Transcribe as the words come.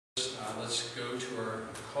Let's go to our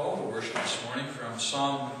call to worship this morning from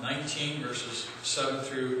Psalm 19, verses 7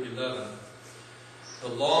 through 11. The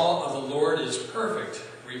law of the Lord is perfect,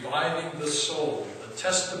 reviving the soul. The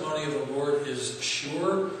testimony of the Lord is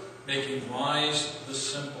sure, making wise the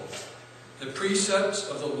simple. The precepts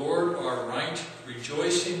of the Lord are right,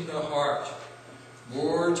 rejoicing the heart.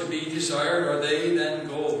 More to be desired are they than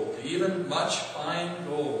gold, even much fine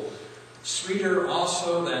gold. Sweeter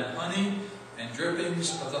also than honey, and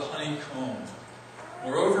drippings of the honeycomb.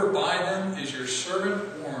 Moreover, by them is your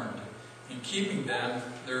servant warned. In keeping them,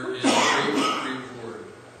 there is great reward.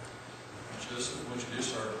 Joseph will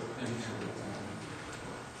introduce our opening hymn.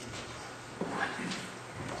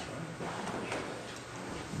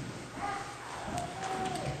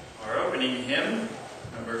 Our opening hymn,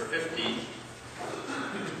 number 50. I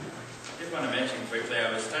did want to mention quickly,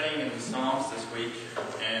 I was studying in the Psalms this week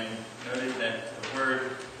and noted that the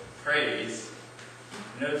word praise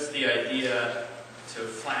notes the idea to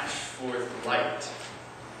flash forth light,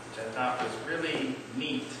 which I thought was really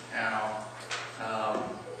neat how,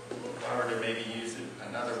 if I were to maybe use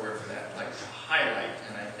another word for that, like to highlight.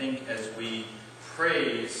 And I think as we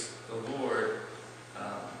praise the Lord,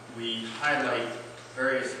 we highlight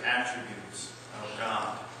various attributes of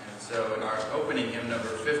God. And so in our opening hymn, number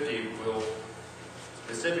 50, we'll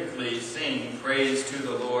specifically sing praise to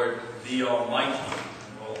the Lord, the Almighty.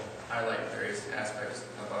 And we'll highlight various aspects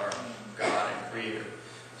of our God and Creator.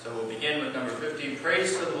 So we'll begin with number 50,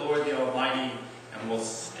 praise to the Lord, the Almighty, and we'll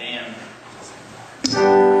stand.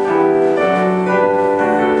 Yeah.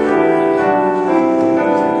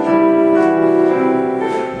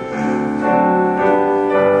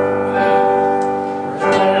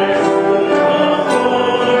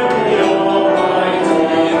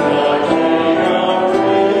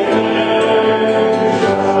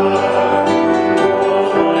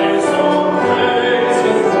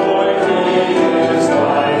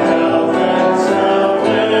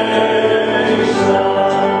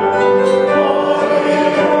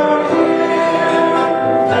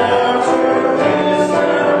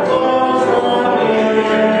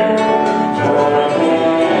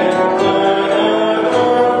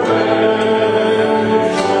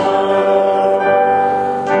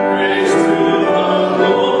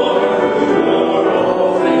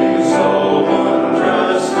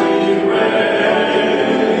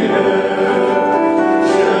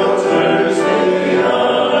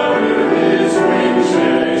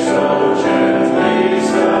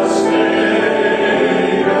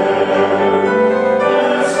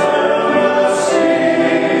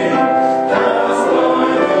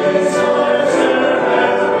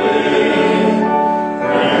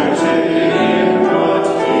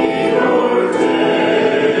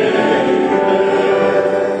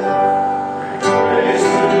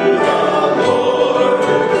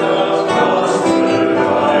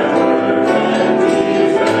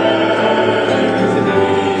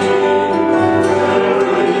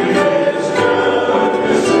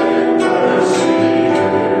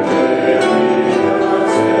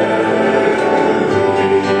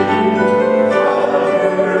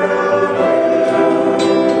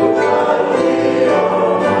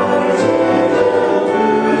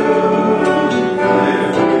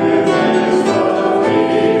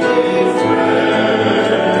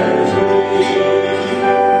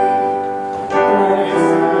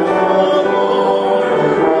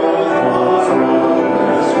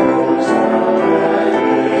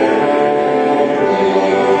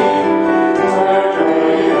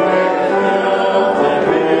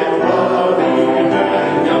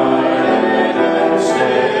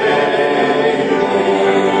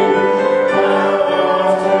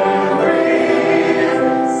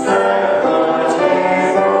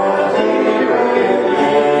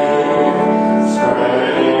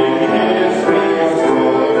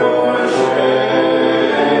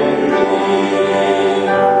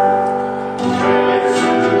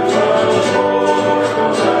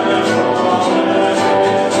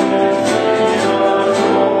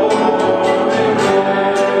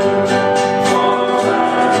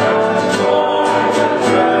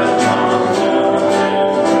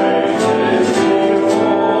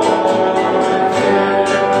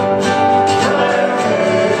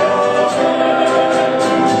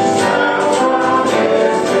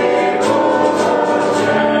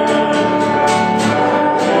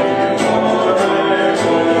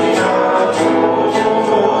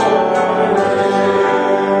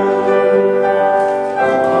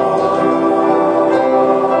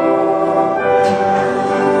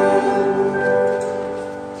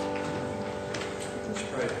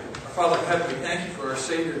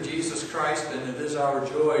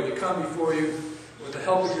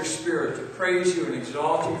 your Spirit to praise you and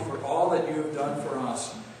exalt you for all that you have done for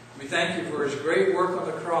us. We thank you for his great work on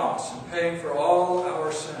the cross and paying for all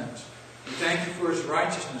our sins. We thank you for his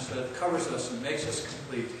righteousness that covers us and makes us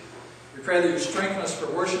complete. We pray that you strengthen us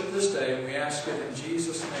for worship this day, and we ask it in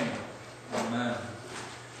Jesus' name. Amen.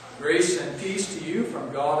 Grace and peace to you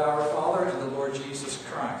from God our Father and the Lord Jesus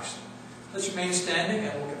Christ. Let's remain standing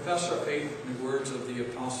and we'll confess our faith in the words of the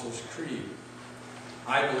Apostles' Creed.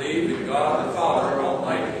 I believe in God the Father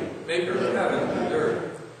Almighty, maker of heaven and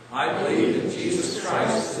earth. I believe in Jesus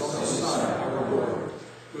Christ, his only Son, our Lord,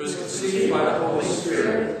 who was conceived by the Holy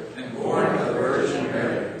Spirit and born of the Virgin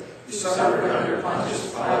Mary. He suffered under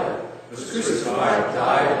Pontius Pilate, was crucified,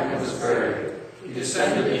 died, and was buried. He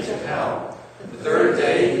descended into hell. The third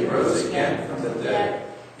day he rose again from the dead.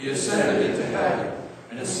 He ascended into heaven,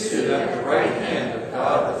 and is seated at the right hand of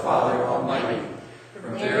God the Father Almighty.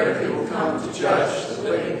 From there he will come to judge the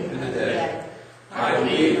living and the dead. I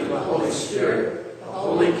believe in the Holy Spirit, the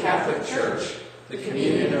Holy Catholic Church, the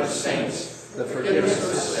communion of saints, the forgiveness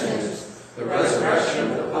of sins, the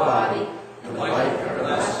resurrection of the body, and life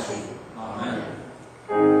everlasting. Amen.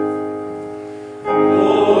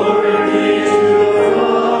 Glory be to the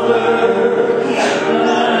Father,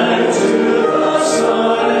 and to the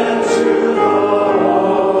Son, and to the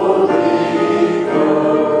Holy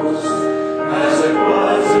Ghost, as it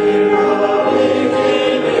was in the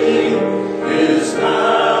beginning, is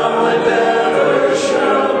now, and ever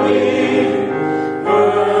shall be,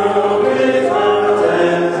 world without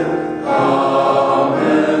end.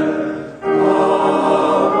 Amen. Amen.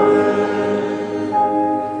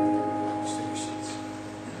 Take your seats.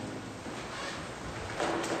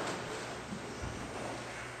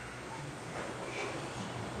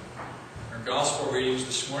 Our Gospel readings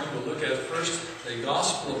this morning, we'll look at first the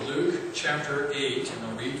Gospel of Luke, chapter 8, and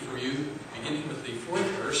I'll read for you, beginning with the 4th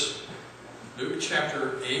verse. Luke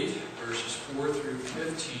chapter 8, verses 4 through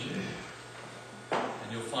 15.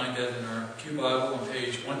 And you'll find that in our Pew Bible on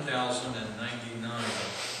page 1099.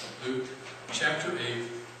 Luke chapter 8,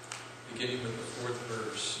 beginning with the 4th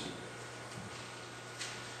verse.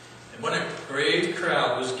 And when a great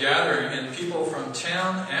crowd was gathering, and people from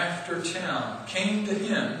town after town came to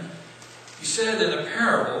him, he said in a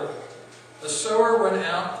parable, a sower went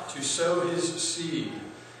out to sow his seed.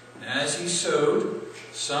 And as he sowed,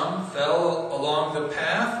 some fell along the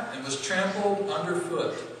path and was trampled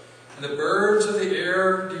underfoot, and the birds of the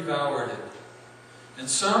air devoured it. And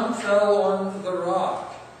some fell on the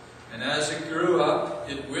rock, and as it grew up,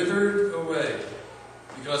 it withered away,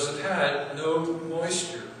 because it had no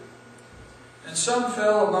moisture. And some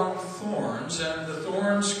fell among thorns, and the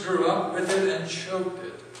thorns grew up with it and choked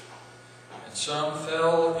it. And some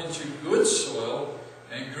fell into good soil,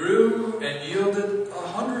 and grew and yielded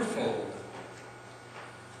 100-fold.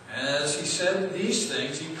 As he said these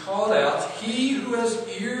things, he called out, "He who has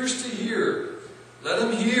ears to hear, let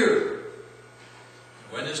him hear."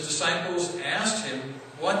 When his disciples asked him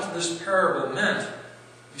what this parable meant,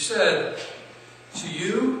 he said, "To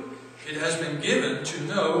you it has been given to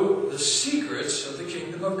know the secrets of the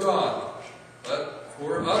kingdom of God. But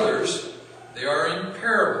for others they are in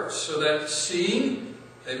parables, so that seeing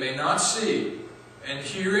they may not see, and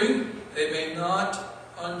hearing they may not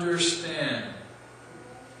understand."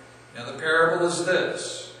 Now the parable is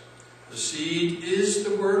this: the seed is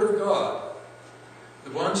the word of God.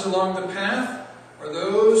 The ones along the path are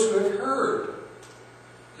those who have heard.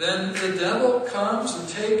 Then the devil comes and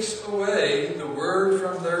takes away the word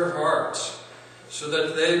from their hearts, so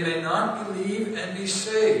that they may not believe and be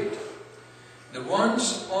saved. The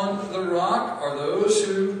ones on the rock are those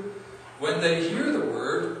who, when they hear the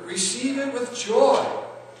word, receive it with joy.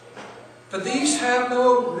 But these have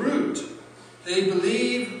no root. They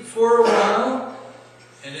believe for a while,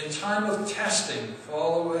 and in time of testing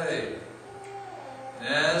fall away. And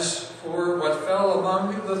as for what fell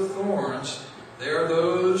among the thorns, they are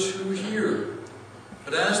those who hear.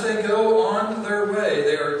 But as they go on their way,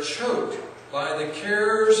 they are choked by the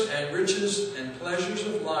cares and riches and pleasures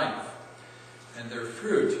of life, and their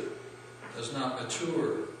fruit does not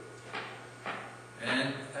mature.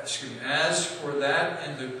 And as for that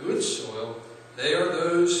in the good soil, they are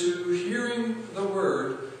those who, hearing the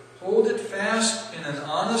word, hold it fast in an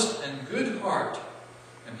honest and good heart,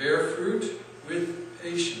 and bear fruit with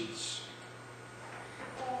patience.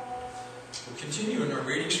 We'll continue in our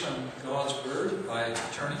readings from God's Word by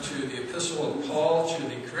turning to the Epistle of Paul to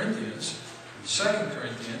the Corinthians, 2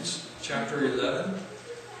 Corinthians chapter 11.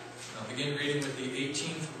 I'll begin reading with the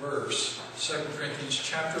 18th verse, 2 Corinthians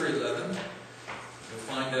chapter 11. You'll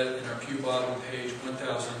find that in our Pew Bible, page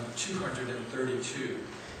 1232.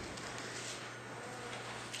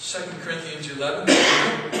 2 Corinthians 11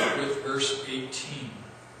 with verse 18.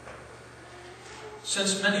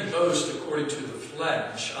 Since many boast according to the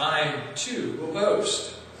flesh, I too will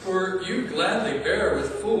boast. For you gladly bear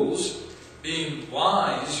with fools, being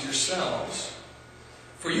wise yourselves.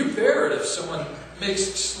 For you bear it if someone makes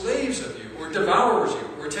slaves of you, or devours you,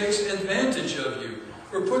 or takes advantage of you,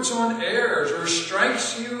 or puts on airs, or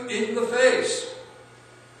strikes you in the face.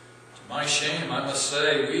 To my shame, I must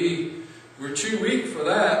say, we were too weak for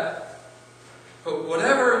that. But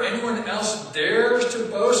whatever anyone else dares to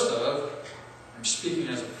boast of, I'm speaking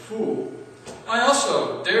as a fool, I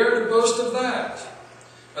also dare to boast of that.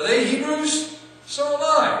 Are they Hebrews? So am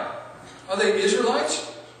I. Are they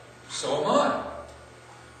Israelites? So am I.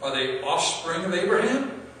 Are they offspring of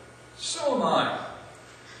Abraham? So am I.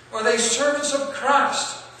 Are they servants of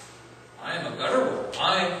Christ? I am a better one.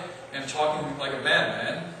 I am talking like a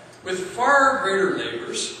madman, with far greater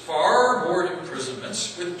labors, far more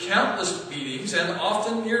imprisonments, with countless beatings, and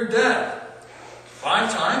often near death.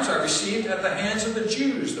 5 times I received at the hands of the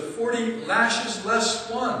Jews the 40 lashes less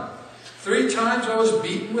one. 3 times I was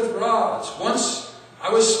beaten with rods. Once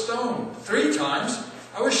I was stoned. 3 times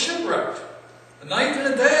I was shipwrecked. A night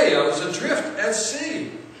and a day I was adrift at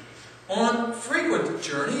sea. On frequent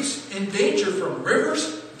journeys, in danger from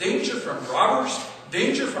rivers, danger from robbers,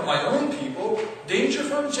 danger from my own people, danger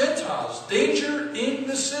from Gentiles, danger in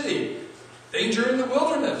the city, danger in the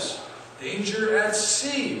wilderness, danger at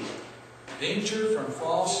sea, danger from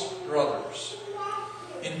false brothers.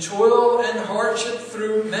 In toil and hardship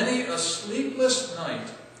through many a sleepless night,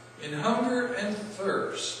 in hunger and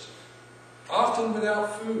thirst, often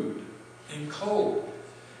without food, in cold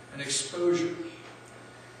and exposure.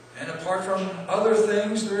 And apart from other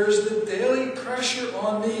things, there is the daily pressure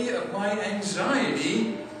on me of my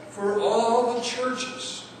anxiety for all the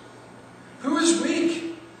churches. Who is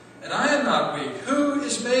weak, and I am not weak? Who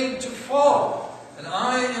is made to fall, and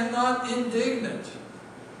I am not indignant?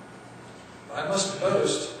 If I must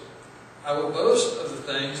boast, I will boast of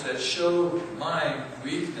the things that show my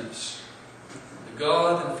weakness. The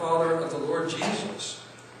God and Father of the Lord Jesus,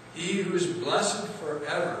 He who is blessed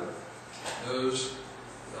forever, knows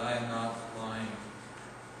that I am not lying.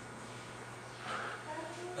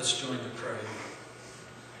 Let's join to pray.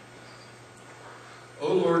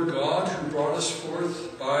 O Lord God, who brought us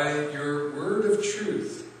forth by your word of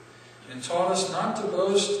truth and taught us not to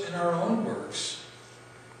boast in our own works,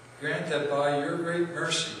 grant that by your great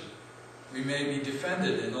mercy we may be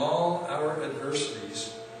defended in all our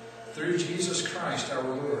adversities through Jesus Christ our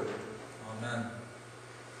Lord. Amen.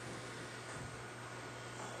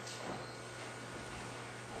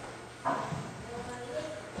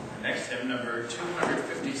 Next hymn, number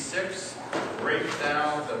 256, Break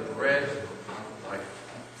Thou the Bread of Life.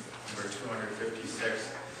 Number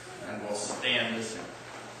 256, and we'll stand to sing.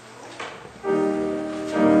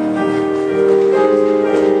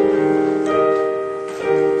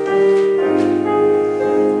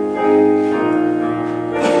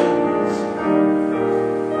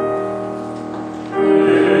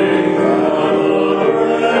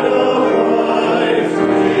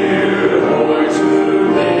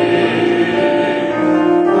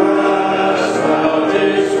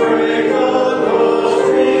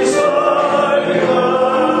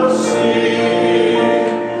 See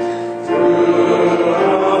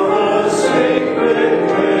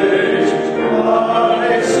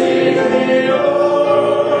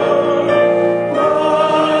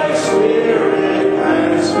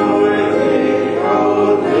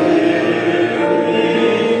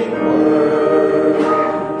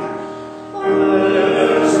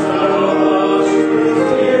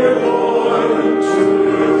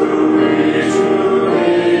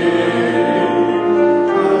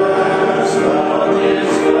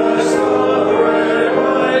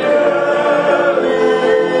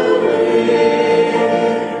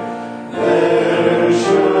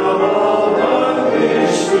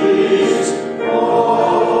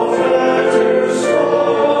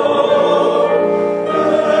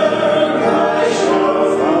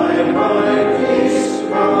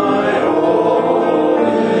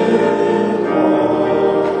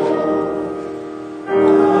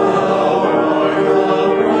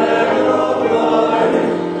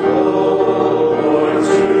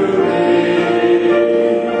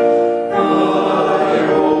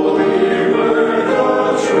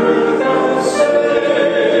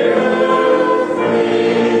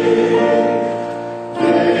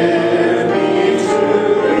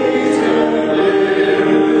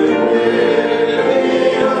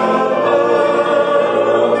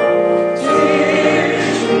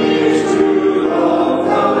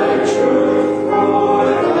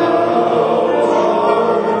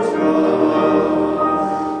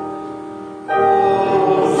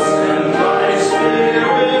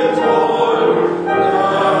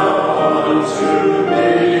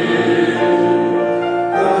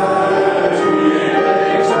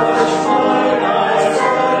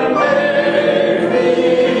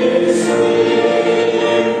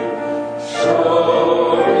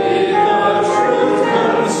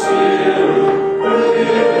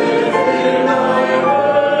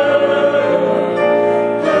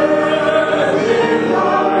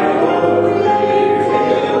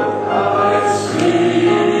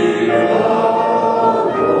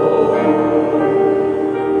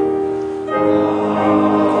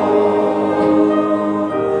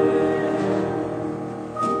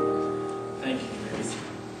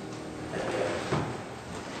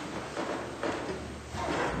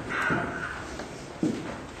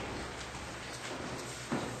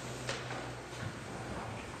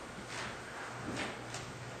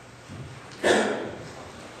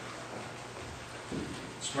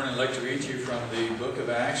This morning I'd like to read to you from the book of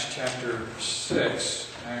Acts, chapter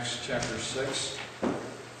 6. Acts, chapter 6. And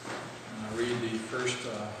I'll read the first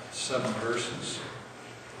 7 verses.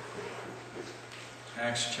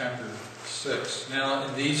 Acts, chapter 6. Now,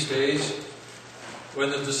 in these days,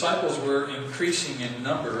 when the disciples were increasing in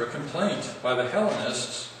number, a complaint by the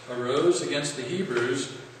Hellenists arose against the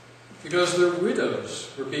Hebrews because their widows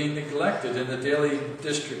were being neglected in the daily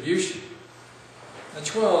distribution. The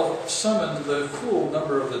 12 summoned the full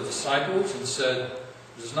number of the disciples and said,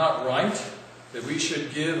 "It is not right that we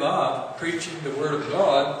should give up preaching the word of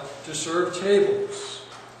God to serve tables.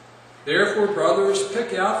 Therefore, brothers,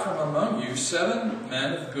 pick out from among you 7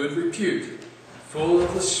 men of good repute, full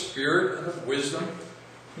of the Spirit and of wisdom,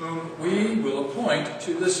 whom we will appoint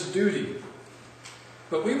to this duty.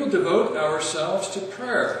 But we will devote ourselves to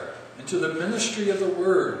prayer and to the ministry of the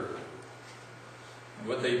word." And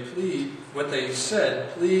what they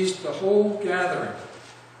said pleased the whole gathering.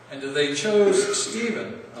 And they chose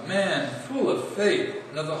Stephen, a man full of faith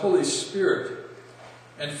and of the Holy Spirit,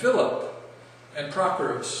 and Philip, and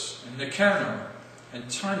Prochorus, and Nicanor, and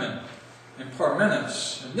Timon, and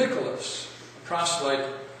Parmenas, and Nicholas, a proselyte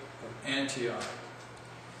of Antioch.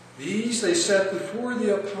 These they set before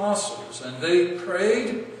the apostles, and they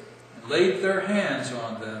prayed and laid their hands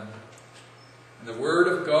on them. And the word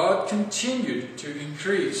of God continued to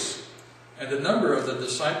increase, and the number of the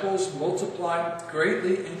disciples multiplied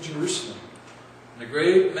greatly in Jerusalem. And a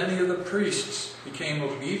great many of the priests became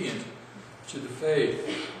obedient to the faith.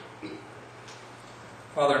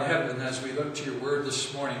 Father in heaven, as we look to your word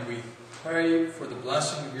this morning, we pray for the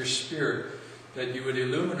blessing of your Spirit, that you would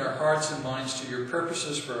illumine our hearts and minds to your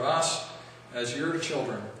purposes for us as your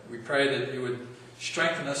children. We pray that you would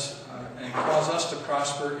strengthen us and cause us to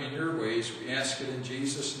prosper in your ways. We ask it in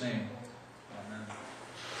Jesus' name. Amen.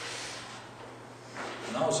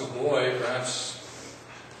 When I was a boy, perhaps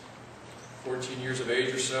 14 years of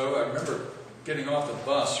age or so, I remember getting off the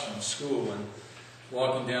bus from school and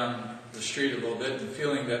walking down the street a little bit and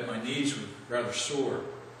feeling that my knees were rather sore.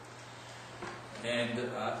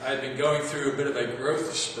 And I had been going through a bit of a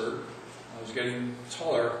growth spurt. I was getting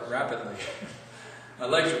taller rapidly. My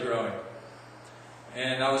legs were growing.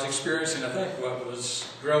 And I was experiencing, I think, what was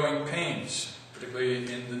growing pains, particularly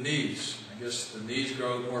in the knees. I guess the knees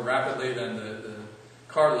grow more rapidly than the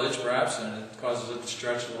cartilage, perhaps, and it causes it to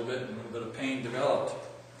stretch a little bit, and a little bit of pain developed.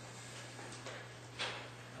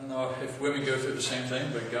 I don't know if women go through the same thing,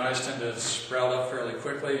 but guys tend to sprout up fairly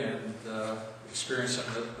quickly and experience some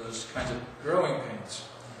of those kinds of growing pains.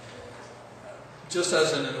 Just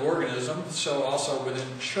as in an organism, so also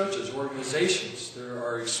within churches, organizations, there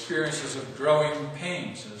are experiences of growing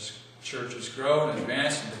pains. As churches grow and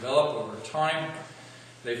advance and develop over time,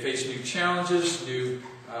 they face new challenges, new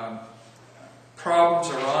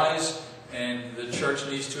problems arise, and the church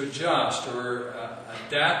needs to adjust or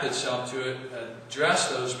adapt itself to address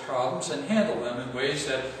those problems and handle them in ways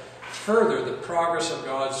that further the progress of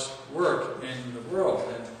God's work in the world.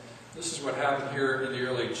 And this is what happened here in the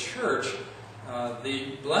early church.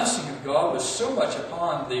 The blessing of God was so much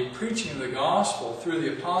upon the preaching of the gospel through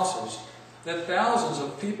the apostles that thousands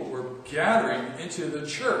of people were gathering into the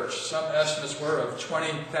church. Some estimates were of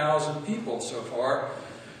 20,000 people so far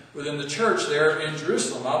within the church there in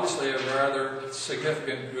Jerusalem. Obviously a rather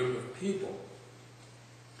significant group of people.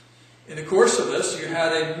 In the course of this, you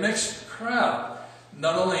had a mixed crowd.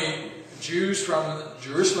 Not only Jews from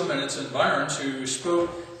Jerusalem and its environs who spoke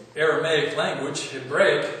Aramaic language,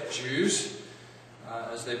 Hebraic Jews,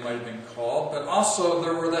 as they might have been called, but also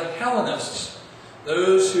there were the Hellenists,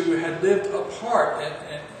 those who had lived apart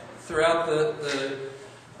throughout the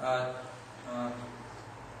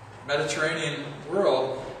Mediterranean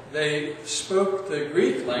world. They spoke the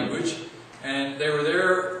Greek language, and they were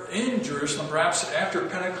there in Jerusalem, perhaps after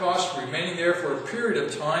Pentecost, remaining there for a period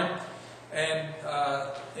of time, and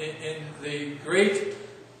in the great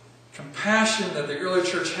compassion that the early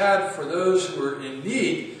church had for those who were in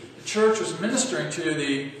need, the church was ministering to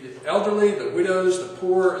the elderly, the widows, the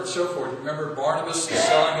poor, and so forth. Remember Barnabas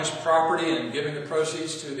selling his property and giving the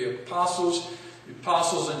proceeds to the apostles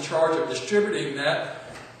in charge of distributing that.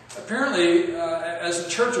 Apparently, as the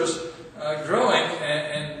church was growing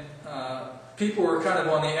and people were kind of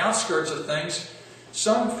on the outskirts of things,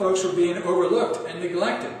 some folks were being overlooked and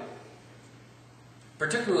neglected.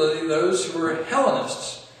 Particularly those who were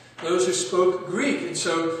Hellenists, those who spoke Greek. And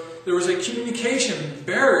so there was a communication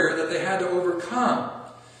barrier that they had to overcome.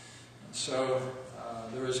 And so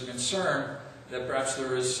there was a concern that perhaps there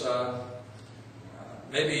was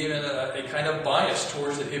maybe even a kind of bias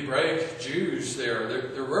towards the Hebraic Jews there.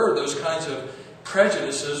 There were those kinds of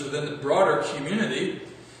prejudices within the broader community.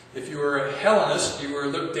 If you were a Hellenist, you were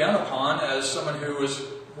looked down upon as someone who was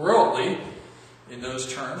worldly in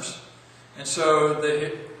those terms. And so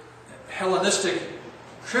the Hellenistic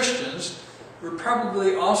Christians were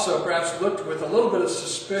probably also perhaps looked with a little bit of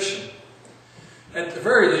suspicion. At the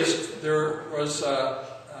very least, there was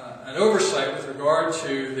an oversight with regard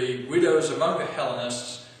to the widows among the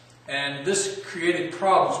Hellenists, and this created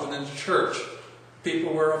problems within the church.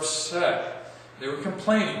 People were upset. They were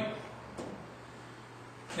complaining.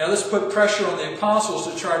 Now this put pressure on the apostles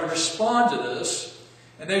to try to respond to this,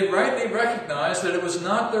 and they rightly recognized that it was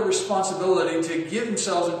not their responsibility to give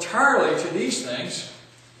themselves entirely to these things,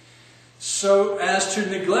 so as to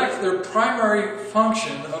neglect their primary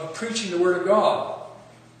function of preaching the Word of God.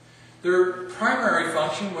 Their primary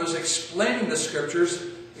function was explaining the Scriptures,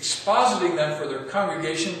 expositing them for their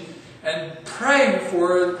congregation, and praying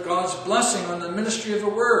for God's blessing on the ministry of the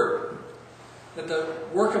Word, that the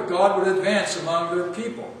work of God would advance among their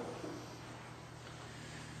people.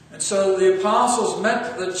 And so the apostles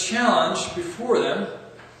met the challenge before them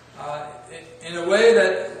in a way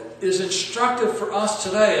that is instructive for us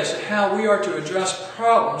today as to how we are to address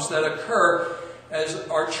problems that occur as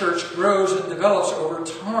our church grows and develops over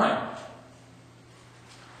time.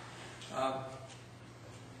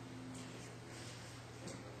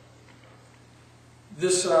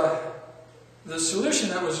 The solution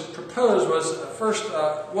that was proposed was first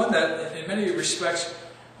one that in many respects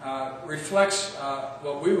reflects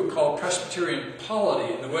what we would call Presbyterian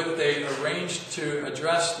polity in the way that they arranged to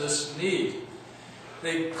address this need.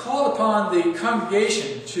 They called upon the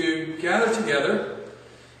congregation to gather together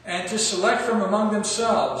and to select from among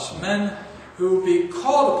themselves men who would be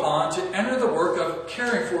called upon to enter the work of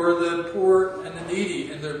caring for the poor and the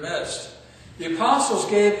needy in their midst. The apostles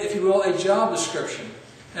gave, if you will, a job description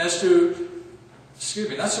as to,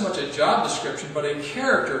 not so much a job description, but a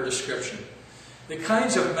character description. The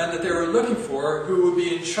kinds of men that they were looking for who would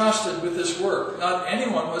be entrusted with this work. Not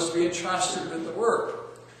anyone was to be entrusted with the work.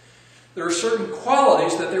 There were certain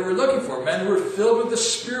qualities that they were looking for. Men who were filled with the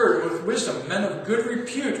Spirit, with wisdom. Men of good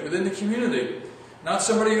repute within the community. Not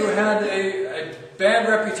somebody who had a bad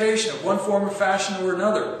reputation of one form of fashion or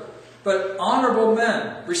another. But honorable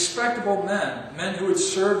men, respectable men. Men who would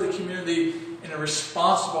serve the community in a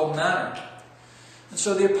responsible manner. And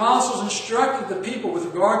so the apostles instructed the people with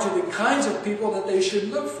regard to the kinds of people that they should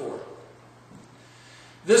look for.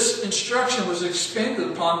 This instruction was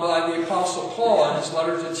expanded upon by the Apostle Paul in his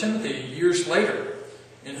letter to Timothy years later.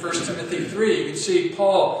 In 1 Timothy 3, you can see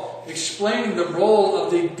Paul explaining the role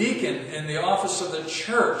of the deacon in the office of the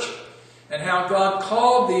church and how God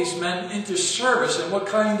called these men into service and what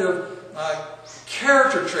kind of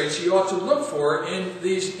character traits he ought to look for in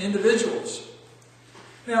these individuals.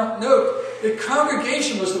 Now, note, the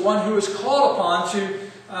congregation was the one who was called upon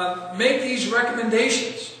to make these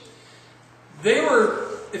recommendations. They were,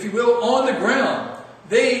 if you will, on the ground.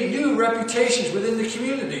 They knew reputations within the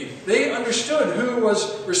community. They understood who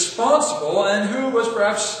was responsible and who was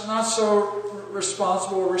perhaps not so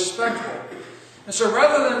responsible or respectful. And so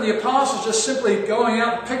rather than the apostles just simply going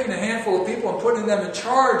out and picking a handful of people and putting them in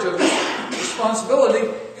charge of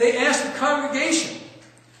responsibility, they asked the congregation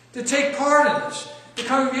to take part in this. The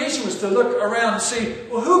congregation was to look around and see,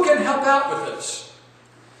 well, who can help out with this?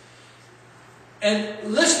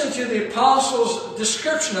 And listening to the apostles'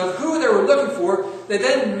 description of who they were looking for, they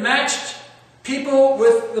then matched people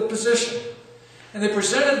with the position. And they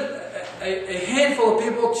presented a handful of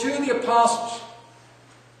people to the apostles.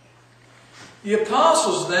 The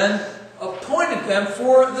apostles then appointed them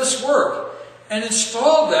for this work and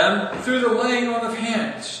installed them through the laying on of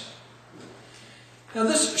hands. Now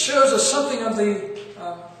this shows us something of the,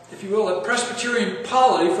 if you will, a Presbyterian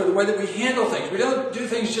polity for the way that we handle things. We don't do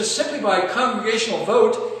things just simply by congregational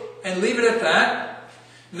vote and leave it at that.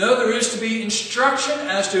 No, there is to be instruction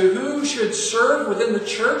as to who should serve within the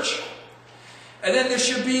church. And then there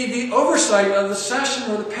should be the oversight of the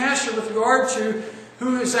session or the pastor with regard to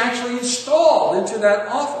who is actually installed into that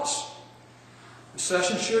office. The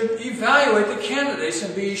session should evaluate the candidates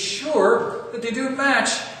and be sure that they do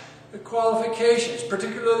match the qualifications,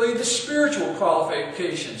 particularly the spiritual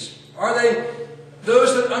qualifications. Are they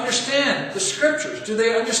those that understand the Scriptures? Do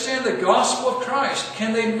they understand the gospel of Christ?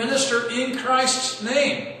 Can they minister in Christ's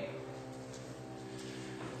name?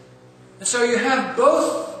 And so you have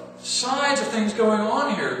both sides of things going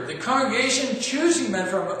on here. The congregation choosing men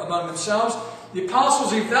from among themselves, the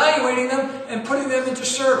apostles evaluating them and putting them into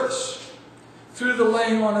service through the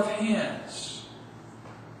laying on of hands.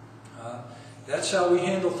 That's how we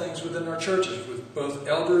handle things within our churches, with both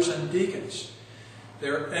elders and deacons.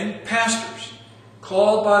 And pastors.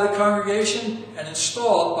 called by the congregation and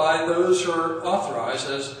installed by those who are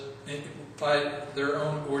authorized by their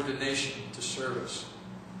own ordination to service.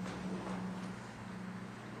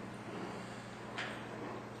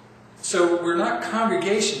 So we're not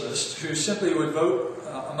congregationalists who simply would vote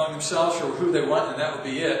among themselves for who they want and that would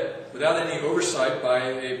be it, without any oversight by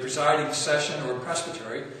a presiding session or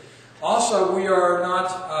presbytery. Also, we are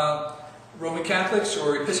not Roman Catholics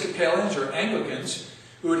or Episcopalians or Anglicans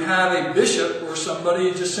who would have a bishop or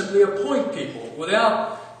somebody just simply appoint people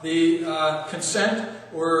without the consent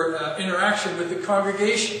or interaction with the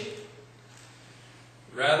congregation.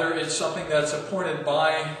 Rather, it's something that's appointed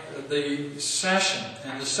by the session.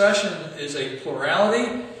 And the session is a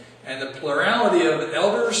plurality, and the plurality of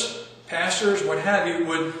elders, pastors, what have you,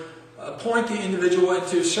 would appoint the individual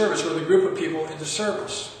into service, or the group of people into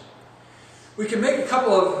service. We can make a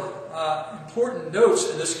couple of important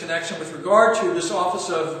notes in this connection with regard to this office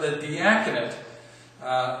of the diaconate,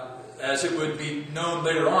 as it would be known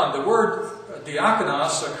later on. The word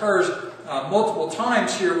diakonos occurs multiple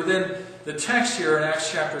times here within the text here in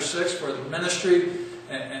Acts chapter 6 for the ministry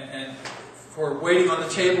and for waiting on the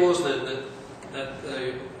tables that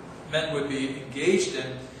the men would be engaged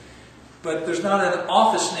in. But there's not an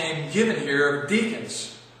office name given here of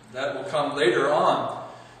deacons. That will come later on.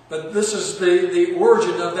 But this is the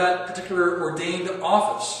origin of that particular ordained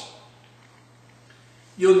office.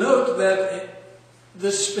 You'll note that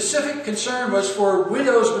the specific concern was for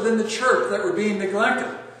widows within the church that were being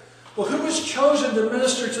neglected. Well, who was chosen to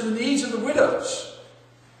minister to the needs of the widows?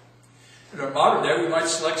 In our modern day, we might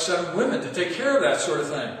select 7 women to take care of that sort of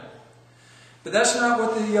thing. But that's not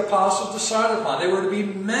what the apostles decided upon. They were to be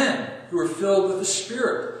men who were filled with the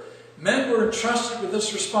Spirit. Men were entrusted with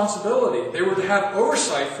this responsibility. They were to have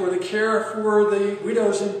oversight for the care for the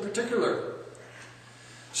widows in particular.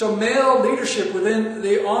 So male leadership within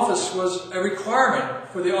the office was a requirement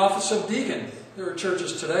for the office of deacon. There are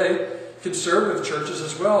churches today, conservative churches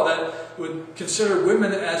as well, that would consider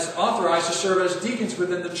women as authorized to serve as deacons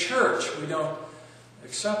within the church. We don't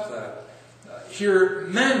accept that. Here,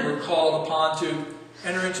 men were called upon to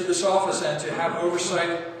enter into this office and to have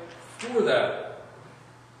oversight for that.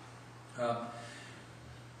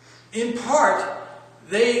 In part,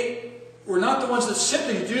 they were not the ones that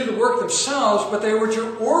simply do the work themselves, but they were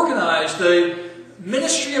to organize the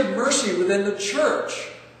ministry of mercy within the church.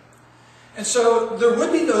 And so there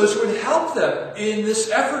would be those who would help them in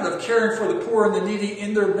this effort of caring for the poor and the needy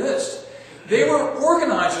in their midst. They were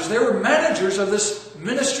organizers, they were managers of this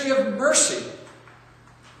ministry of mercy.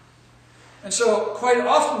 And so quite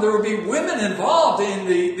often there would be women involved in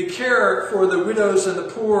the care for the widows and the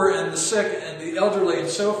poor and the sick and the elderly and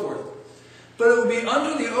so forth. But it would be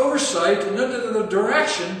under the oversight and under the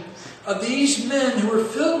direction of these men who were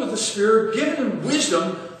filled with the Spirit, given them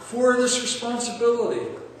wisdom for this responsibility.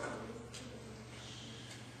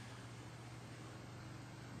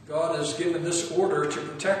 God has given this order to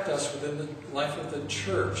protect us within the life of the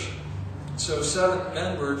church. So 7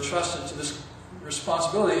 men were entrusted to this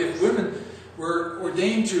responsibility. If women were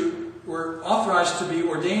authorized to be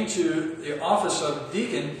ordained to the office of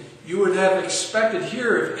deacon, you would have expected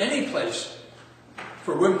here, if any place,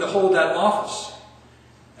 for women to hold that office.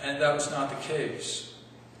 And that was not the case.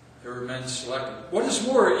 There were men selected. What is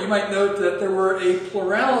more, you might note that there were a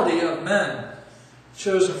plurality of men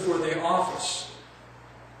chosen for the office.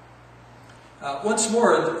 Once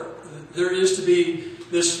more, there is to be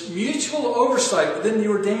this mutual oversight within the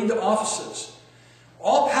ordained offices.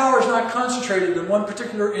 All power is not concentrated in one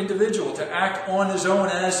particular individual to act on his own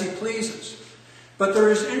as he pleases. But there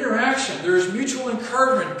is interaction, there is mutual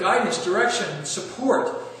encouragement, guidance, direction,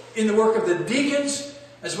 support in the work of the deacons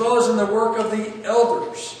as well as in the work of the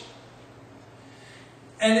elders.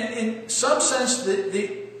 And in some sense,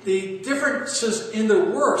 the differences in the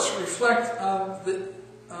works reflect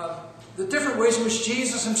the different ways in which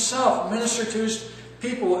Jesus himself ministered to his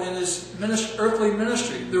people in his earthly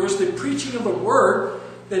ministry. There was the preaching of the word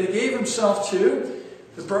that he gave himself to,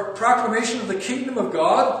 the proclamation of the kingdom of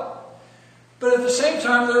God, but at the same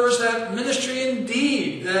time there was that ministry in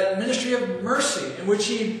deed, that ministry of mercy, in which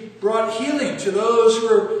he brought healing to those who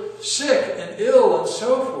were sick and ill and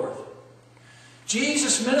so forth.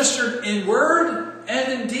 Jesus ministered in word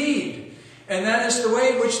and in deed, and that is the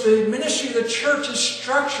way in which the ministry of the church is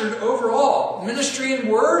structured overall. Ministry in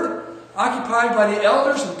word, occupied by the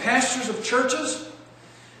elders and pastors of churches.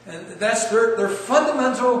 And that's their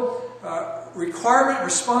fundamental requirement,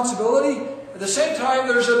 responsibility. At the same time,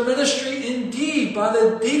 there's a ministry indeed by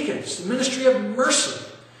the deacons, the ministry of mercy,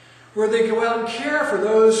 where they go out and care for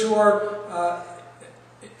those who are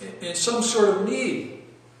in some sort of need.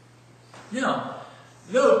 Now,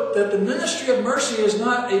 note that the ministry of mercy is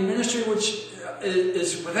not a ministry which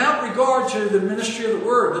is without regard to the ministry of the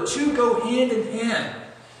Word. The two go hand in hand.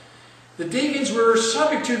 The deacons were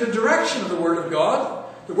subject to the direction of the Word of God.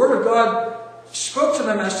 The Word of God spoke to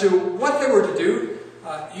them as to what they were to do.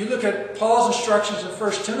 You look at Paul's instructions in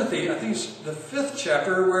 1 Timothy, I think it's the 5th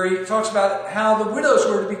chapter, where he talks about how the widows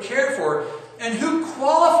were to be cared for, and who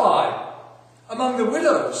qualified among the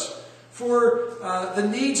widows for the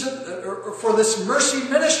needs of, for this mercy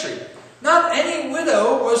ministry. Not any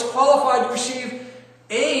widow was qualified to receive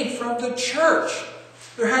aid from the church.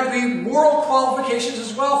 There had to be moral qualifications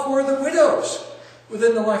as well for the widows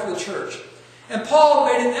within the life of the church. And Paul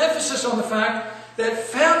made an emphasis on the fact that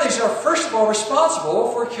families are first of all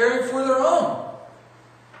responsible for caring for their own.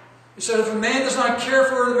 He said if a man does not care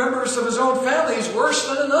for the members of his own family, he's worse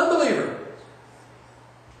than an unbeliever.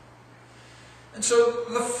 And so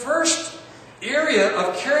the first area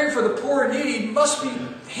of caring for the poor and needy must be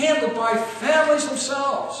handled by families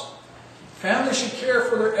themselves. Families should care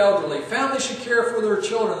for their elderly. Families should care for their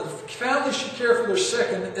children. Families should care for their sick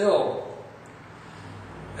and ill.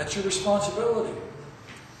 That's your responsibility.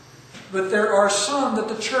 But there are some that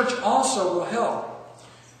the church also will help.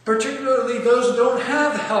 Particularly those who don't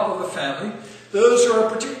have the help of a family. Those who are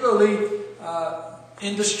particularly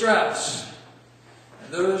in distress.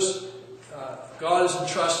 And those God has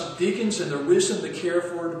entrusted deacons and their wisdom to care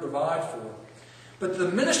for and to provide for. But the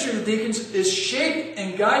ministry of the deacons is shaped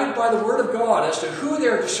and guided by the Word of God as to who they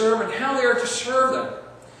are to serve and how they are to serve them.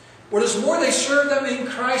 What is more, they serve them in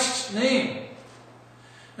Christ's name.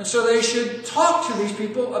 And so they should talk to these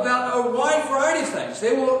people about a wide variety of things.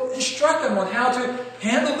 They will instruct them on how to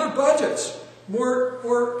handle their budgets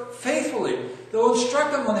more faithfully. They'll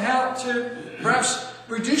instruct them on how to perhaps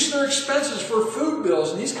reduce their expenses for food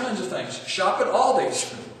bills and these kinds of things. Shop at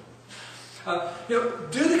Aldi's.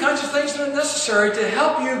 Do the kinds of things that are necessary to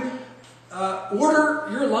help you order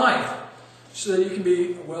your life so that you can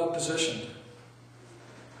be well positioned.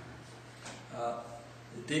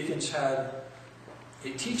 The deacons had a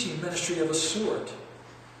teaching ministry of a sort.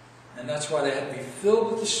 And that's why they had to be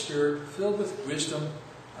filled with the Spirit, filled with wisdom,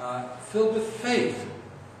 filled with faith.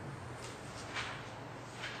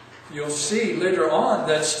 You'll see later on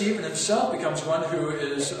that Stephen himself becomes one who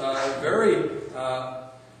is very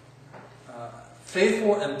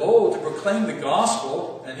faithful and bold to proclaim the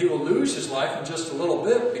gospel, and he will lose his life in just a little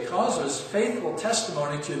bit because of his faithful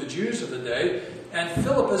testimony to the Jews of the day. And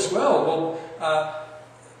Philip as well will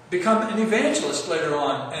become an evangelist later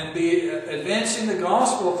on and be advancing the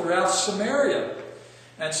gospel throughout Samaria.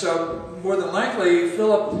 And so, more than likely,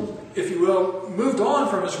 Philip, if you will, moved on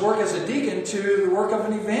from his work as a deacon to the work of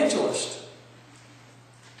an evangelist.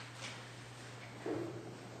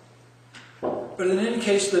 But in any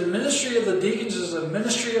case, the ministry of the deacons is a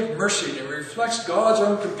ministry of mercy. It reflects God's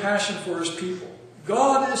own compassion for His people.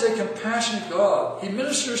 God is a compassionate God. He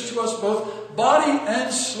ministers to us both body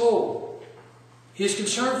and soul. He is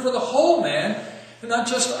concerned for the whole man and not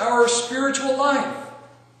just our spiritual life.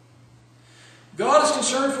 God is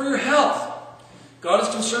concerned for your health. God is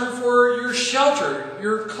concerned for your shelter,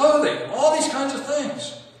 your clothing, all these kinds of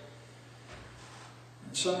things.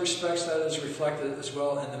 In some respects, that is reflected as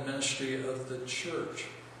well in the ministry of the church.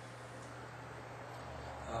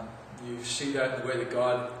 You see that in the way that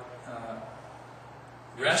God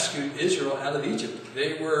rescued Israel out of Egypt.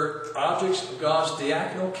 They were objects of God's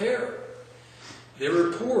diaconal care. They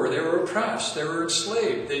were poor, they were oppressed, they were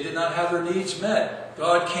enslaved, they did not have their needs met.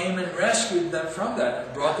 God came and rescued them from that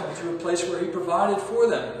and brought them to a place where He provided for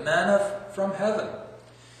them, manna from heaven.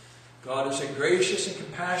 God is a gracious and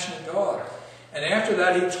compassionate God. And after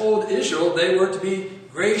that, He told Israel they were to be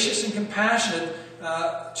gracious and compassionate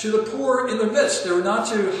to the poor in their midst. They were not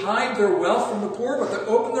to hide their wealth from the poor, but to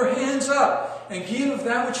open their hands up and give of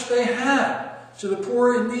that which they had to the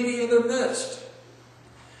poor and needy in their midst.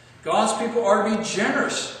 God's people are to be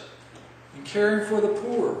generous in caring for the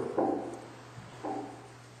poor.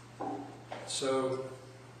 So,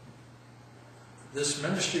 this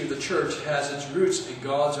ministry of the church has its roots in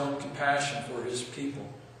God's own compassion for His people.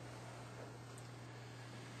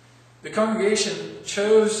 The congregation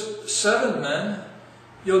chose 7 men.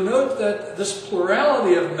 You'll note that this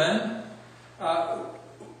plurality of men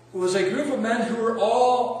was a group of men who were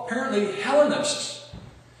all apparently Hellenists.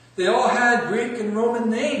 They all had Greek and Roman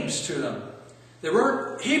names to them. They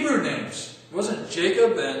weren't Hebrew names. It wasn't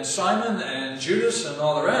Jacob and Simon and Judas and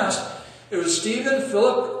all the rest. It was Stephen,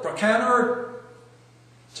 Philip, Nicanor,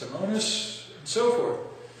 Timotheus, and so forth.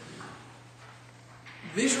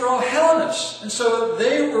 These were all Hellenists. And so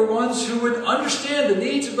they were ones who would understand the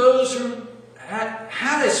needs of those who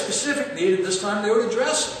had a specific need at this time. They would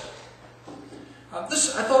address it.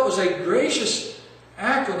 This, I thought, was a gracious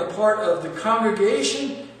act on the part of the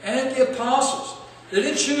congregation and the apostles. They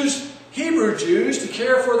didn't choose Hebrew Jews to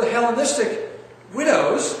care for the Hellenistic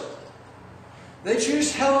widows. They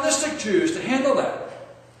chose Hellenistic Jews to handle that.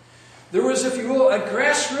 There was, if you will, a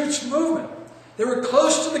grassroots movement. They were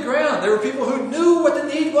close to the ground. There were people who knew what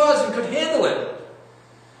the need was and could handle it.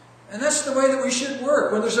 And that's the way that we should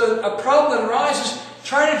work. When there's a problem that arises,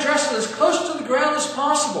 try to address it as close to the ground as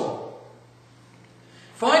possible.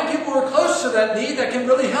 Find people who are close to that need that can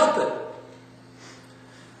really help it.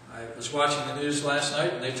 I was watching the news last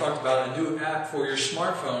night, and they talked about a new app for your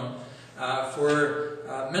smartphone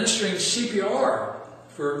for ministering CPR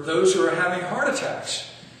for those who are having heart attacks.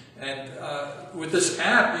 And with this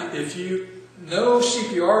app, if you know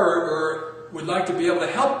CPR or would like to be able to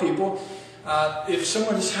help people, if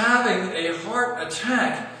someone is having a heart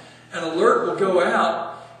attack, an alert will go out.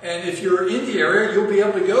 And if you're in the area, you'll be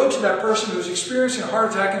able to go to that person who's experiencing a heart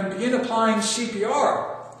attack and begin applying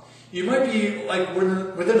CPR. You might be like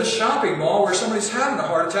within a shopping mall where somebody's having a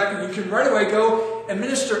heart attack, and you can right away go and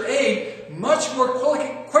minister aid much more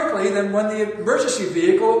quickly than when the emergency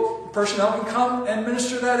vehicle personnel can come and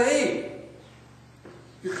minister that aid.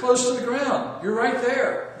 You're close to the ground. You're right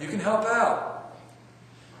there. You can help out.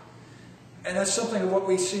 And that's something of what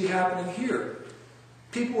we see happening here.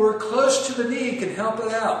 People who are close to the need can help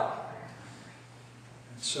it out.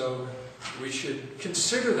 And so we should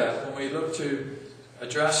consider that when we look to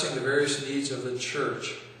addressing the various needs of the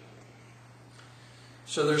church.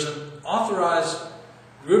 So there's an authorized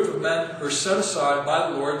group of men who are set aside by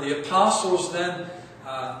the Lord. The apostles then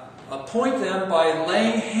appoint them by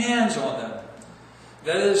laying hands on them.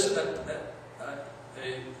 That is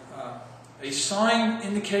a sign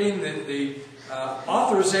indicating the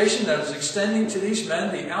authorization that is extending to these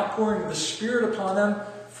men, the outpouring of the Spirit upon them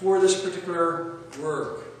for this particular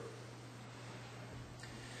work.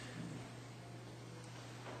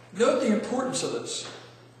 Note the importance of this.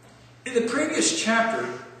 In the previous chapter,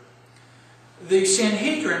 the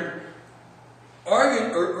Sanhedrin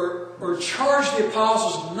argued or charged the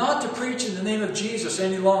apostles not to preach in the name of Jesus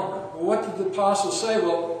any longer. Well, what did the apostles say?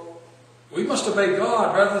 Well, we must obey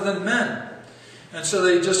God rather than men. And so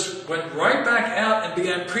they just went right back out and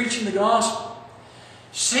began preaching the gospel.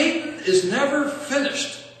 Satan is never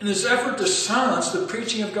finished in his effort to silence the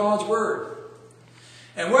preaching of God's word.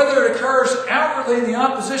 And whether it occurs outwardly in the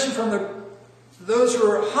opposition from those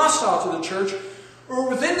who are hostile to the church, or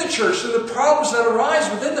within the church, through the problems that arise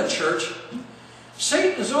within the church,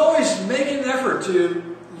 Satan is always making an effort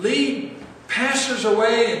to lead pastors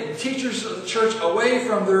away and teachers of the church away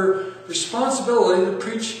from their responsibility to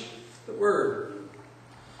preach the word.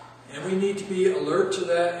 And we need to be alert to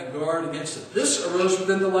that and guard against it. This arose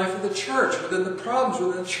within the life of the church, within the problems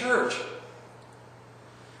within the church.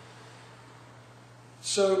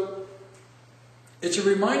 So, it's a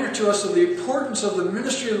reminder to us of the importance of the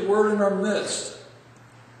ministry of the word in our midst.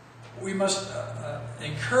 We must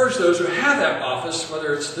encourage those who have that office,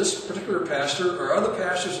 whether it's this particular pastor or other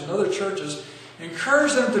pastors in other churches,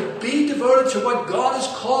 encourage them to be devoted to what God has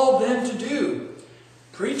called them to do.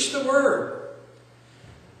 Preach the word.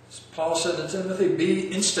 As Paul said to Timothy, be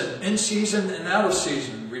instant, in season and out of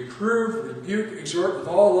season. Reprove, rebuke, exhort with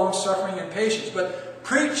all long-suffering and patience. But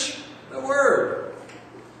preach the word.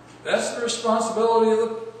 That's the responsibility of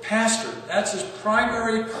the pastor. That's his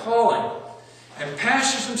primary calling. And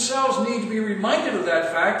pastors themselves need to be reminded of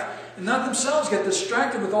that fact and not themselves get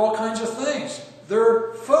distracted with all kinds of things.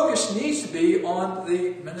 Their focus needs to be on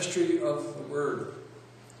the ministry of the word.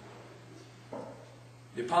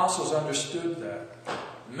 The apostles understood that.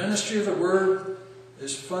 The ministry of the word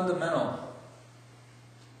is fundamental.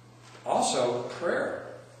 Also, prayer.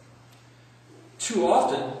 Too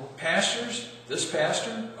often, pastors, this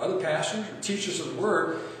pastor, other pastors, or teachers of the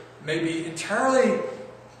word may be entirely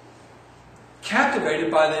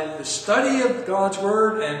captivated by the study of God's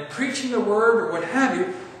word and preaching the word or what have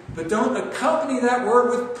you, but don't accompany that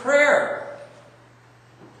word with prayer.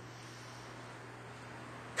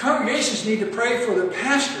 Congregations need to pray for their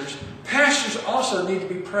pastors. Pastors also need to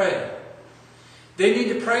be praying. They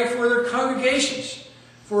need to pray for their congregations,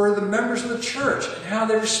 for the members of the church, and how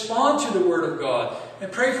they respond to the word of God,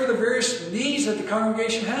 and pray for the various needs that the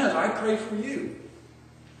congregation has. I pray for you,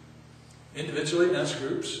 individually and as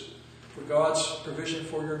groups, for God's provision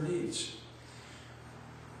for your needs.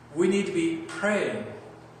 We need to be praying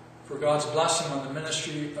for God's blessing on the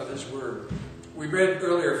ministry of His word. We read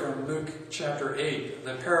earlier from Luke chapter 8,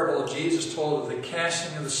 the parable of Jesus told of the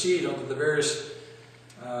casting of the seed onto the various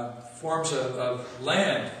forms of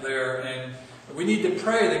land there. And we need to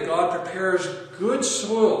pray that God prepares good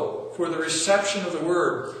soil for the reception of the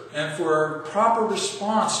Word and for a proper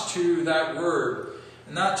response to that Word,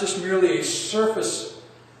 and not just merely a surface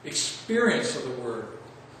experience of the Word.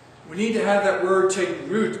 We need to have that Word take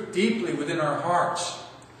root deeply within our hearts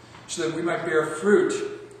so that we might bear fruit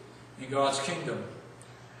in God's kingdom.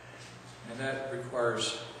 And that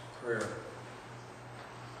requires prayer.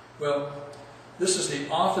 Well, this is the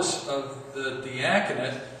office of the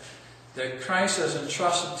diaconate that Christ has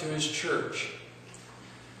entrusted to His church.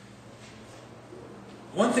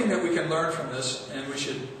 One thing that we can learn from this, and we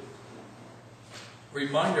should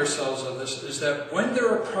remind ourselves of this, is that when there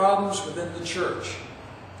are problems within the church,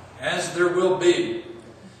 as there will be,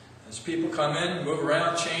 as people come in, move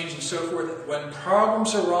around, change, and so forth, when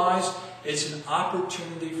problems arise, it's an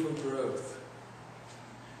opportunity for growth.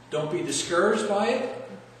 Don't be discouraged by it.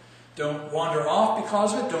 Don't wander off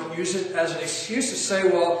because of it. Don't use it as an excuse to say,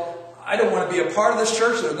 well, I don't want to be a part of this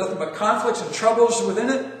church. There's nothing but conflicts and troubles within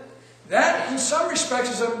it. That, in some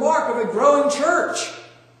respects, is a mark of a growing church.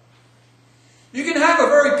 You can have a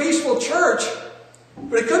very peaceful church,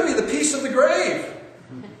 but it could be the peace of the grave.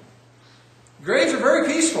 Graves are very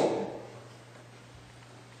peaceful.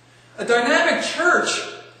 A dynamic church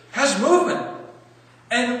has movement.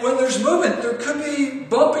 And when there's movement, there could be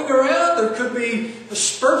bumping around, there could be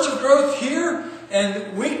spurts of growth here,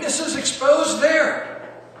 and weaknesses exposed there.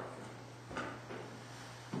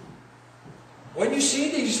 When you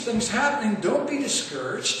see these things happening, don't be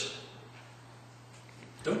discouraged.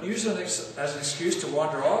 Don't use it as an excuse to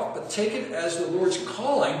wander off, but take it as the Lord's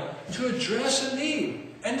calling to address a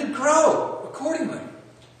need and to grow accordingly.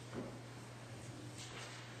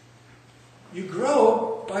 You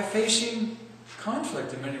grow by facing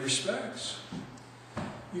conflict in many respects.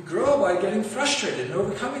 You grow by getting frustrated and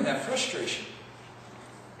overcoming that frustration.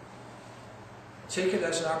 Take it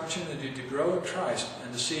as an opportunity to grow in Christ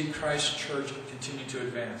and to see Christ's church continue to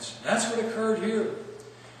advance. That's what occurred here.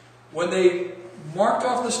 When they marked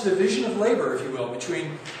off this division of labor, if you will,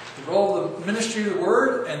 between the role of the ministry of the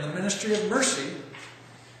Word and the ministry of mercy,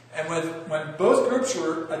 and when both groups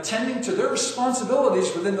were attending to their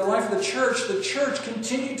responsibilities within the life of the church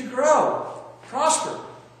continued to grow, prosper.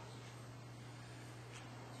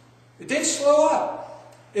 It didn't slow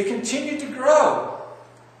up. It continued to grow.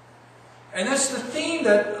 And that's the theme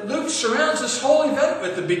that Luke surrounds this whole event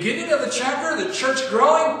with. The beginning of the chapter, the church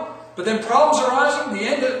growing, but then problems arising.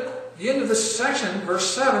 The end of this section,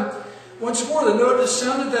 verse 7, once more the note is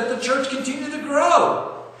sounded that the church continued to grow.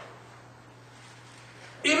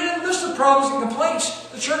 Even in the midst of problems and complaints,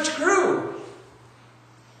 the church grew.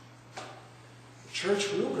 The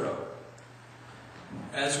church will grow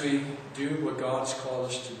as we do what God's called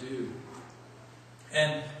us to do.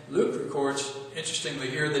 And Luke records, interestingly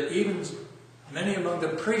here, that even many among the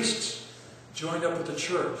priests joined up with the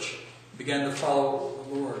church, began to follow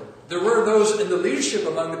the Lord. There were those in the leadership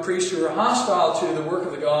among the priests who were hostile to the work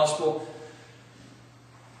of the gospel,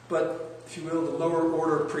 but, if you will, the lower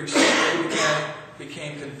order of priests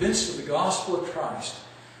became convinced of the gospel of Christ.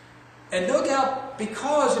 And no doubt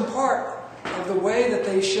because, in part, of the way that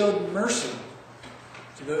they showed mercy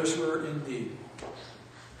to those who were in need.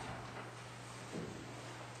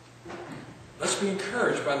 Let's be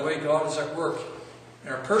encouraged by the way God is at work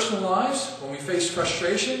in our personal lives. When we face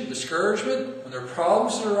frustration, discouragement, when there are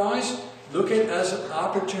problems that arise, look at it as an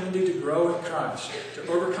opportunity to grow in Christ, to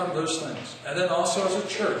overcome those things. And then also as a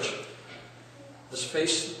church, let's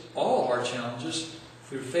face all of our challenges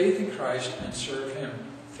through faith in Christ and serve Him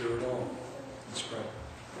through it all. Let's pray.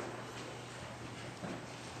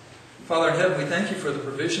 Father in heaven, we thank You for the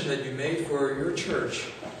provision that You made for Your church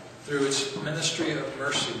through its ministry of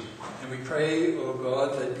mercy. And we pray, O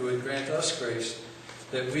God, that You would grant us grace,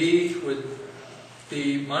 that we would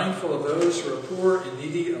be mindful of those who are poor and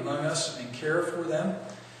needy among us and care for them.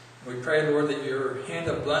 We pray, Lord, that Your hand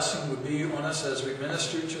of blessing would be on us as we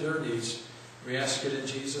minister to their needs. We ask it in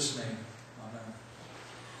Jesus' name. Amen.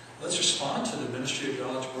 Let's respond to the ministry of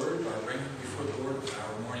God's Word by bringing before the Lord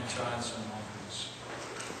our morning tithes and offerings.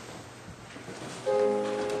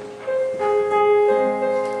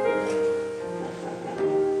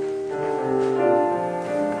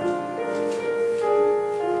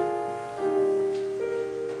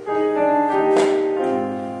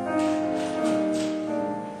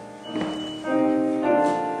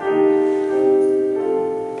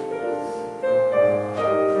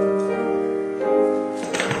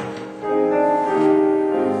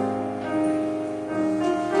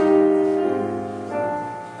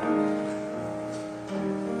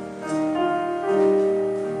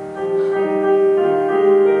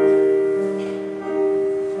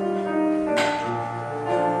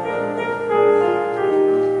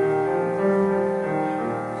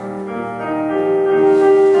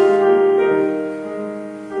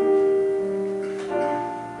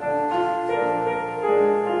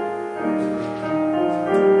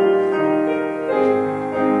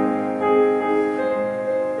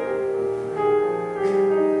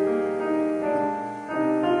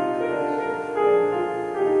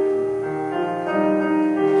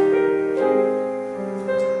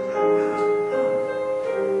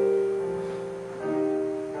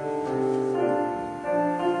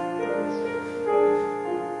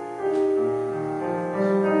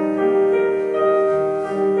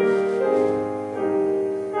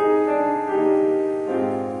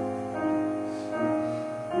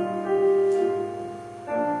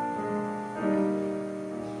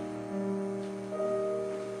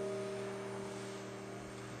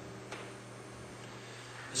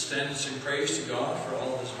 stand and sing praise to God for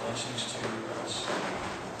all His blessings to us.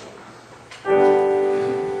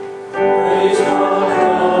 Praise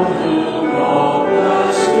God from whom all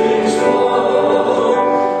blessings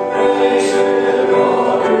flow. Praise Him,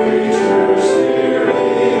 all creatures hear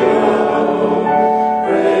below.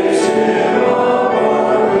 Praise Him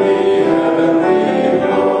above the heavenly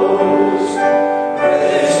host.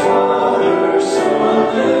 Praise Father,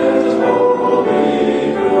 Son, and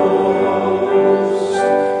Holy Ghost.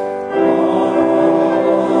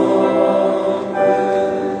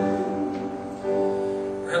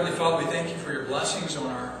 Heavenly Father, we thank you for your blessings on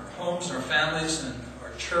our homes and our families and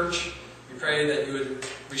our church. We pray that you would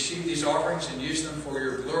receive these offerings and use them for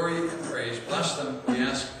your glory and praise. Bless them, we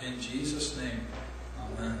ask in Jesus' name.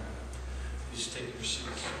 Amen. Please take your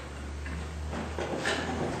seats.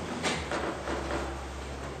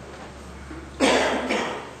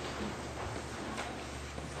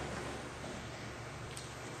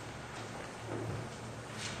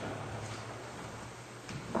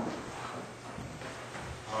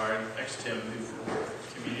 Our next hymn before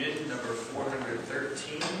communion, number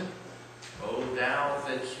 413, O Thou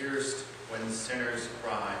that hearest when sinners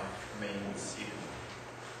cry, remain seated.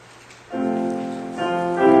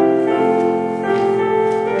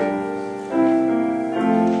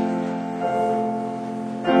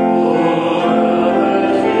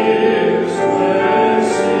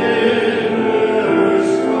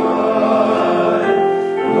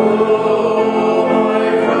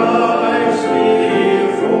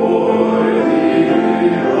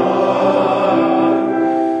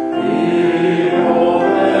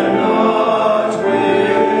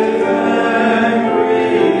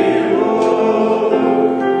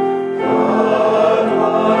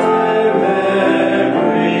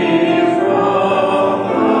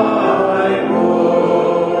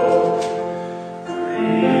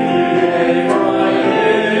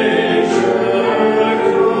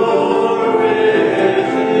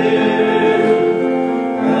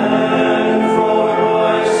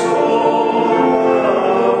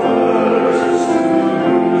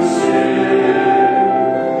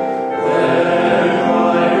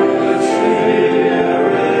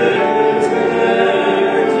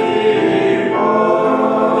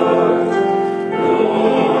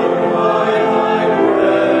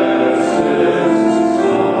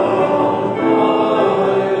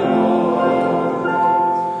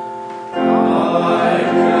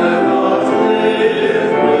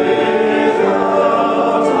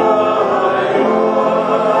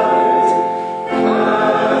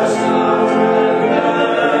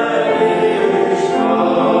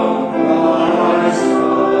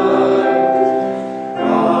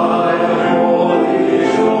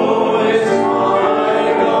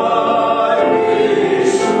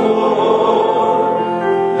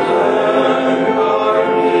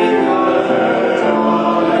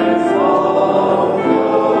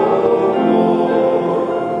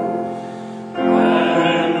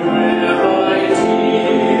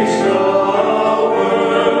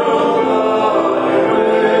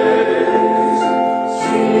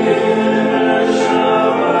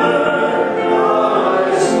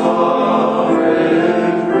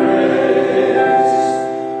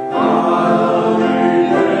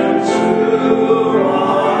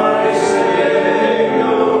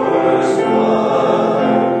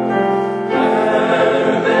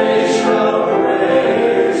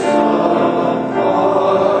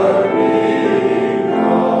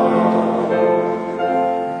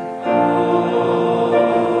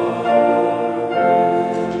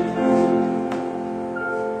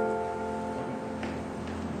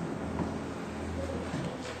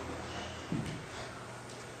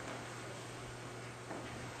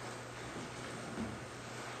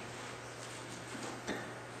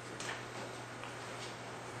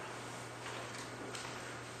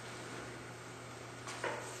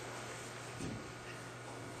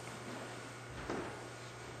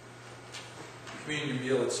 Communion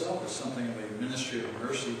meal itself is something of a ministry of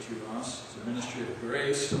mercy to us. It's a ministry of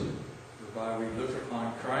grace, whereby we look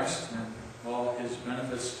upon Christ and all His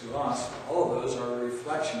benefits to us. All of those are a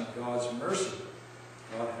reflection of God's mercy.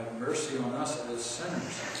 God had mercy on us as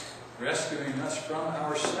sinners, rescuing us from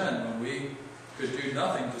our sin when we could do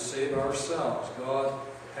nothing to save ourselves. God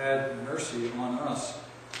had mercy on us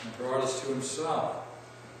and brought us to Himself.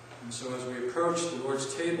 And so as we approach the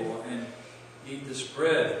Lord's table and eat this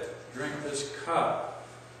bread, drink this cup,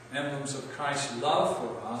 emblems of Christ's love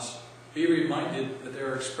for us, be reminded that there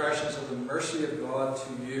are expressions of the mercy of God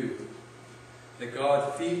to you, that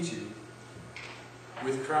God feeds you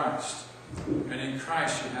with Christ, and in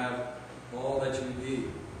Christ you have all that you need.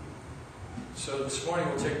 So this morning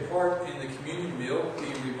we'll take part in the communion meal,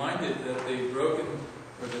 being reminded that the broken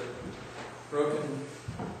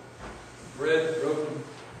bread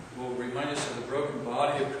will remind us of the broken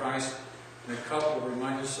body of Christ, and the cup will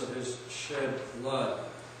remind us of his shed blood.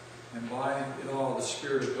 And by it all, the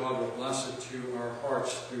Spirit of God will bless it to our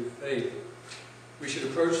hearts through faith. We should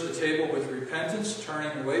approach the table with repentance,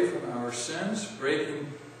 turning away from our sins,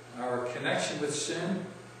 breaking our connection with sin,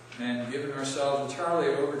 and giving ourselves entirely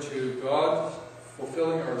over to God,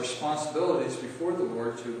 fulfilling our responsibilities before the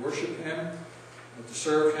Lord to worship him, to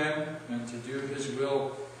serve him, and to do his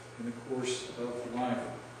will in the course of life.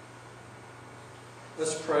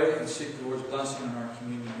 Let's pray and seek the Lord's blessing on our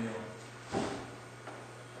communion meal.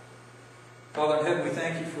 Father in heaven, we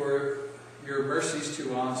thank you for your mercies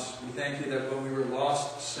to us. We thank you that when we were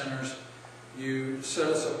lost sinners, you set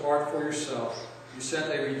us apart for yourself. You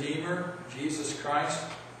sent a Redeemer, Jesus Christ,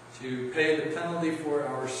 to pay the penalty for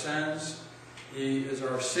our sins. He is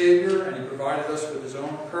our Savior, and he provided us with his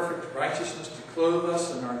own perfect righteousness to clothe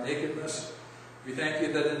us in our nakedness. We thank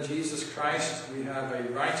you that in Jesus Christ we have a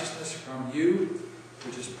righteousness from you,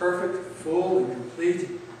 which is perfect, full, and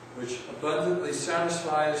complete, which abundantly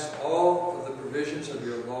satisfies all of the provisions of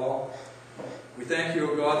your law. We thank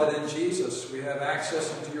you, O God, that in Jesus we have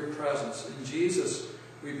access into your presence. In Jesus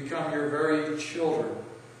we become your very children.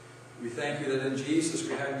 We thank you that in Jesus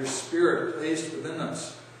we have your Spirit placed within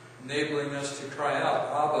us, enabling us to cry out,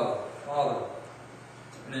 Abba, Father.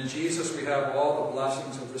 And in Jesus we have all the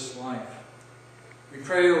blessings of this life. We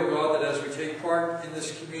pray, O God, that as we take part in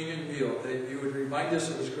this communion meal, that you would remind us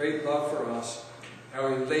of his great love for us, how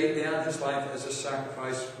he laid down his life as a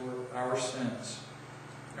sacrifice for our sins.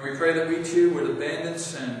 And we pray that we too would abandon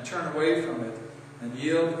sin, turn away from it, and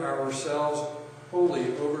yield ourselves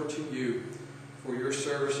wholly over to you for your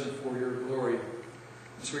service and for your glory.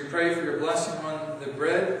 And so we pray for your blessing on the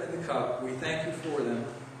bread and the cup. We thank you for them.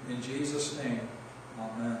 In Jesus' name,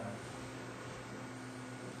 amen.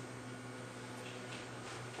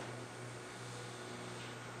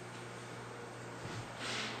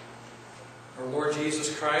 Our Lord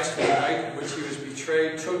Jesus Christ, on the night in which he was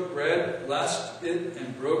betrayed, took bread, blessed it,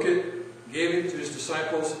 and broke it, gave it to his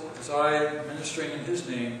disciples, as I, ministering in his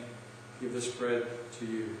name, give this bread to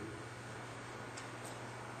you.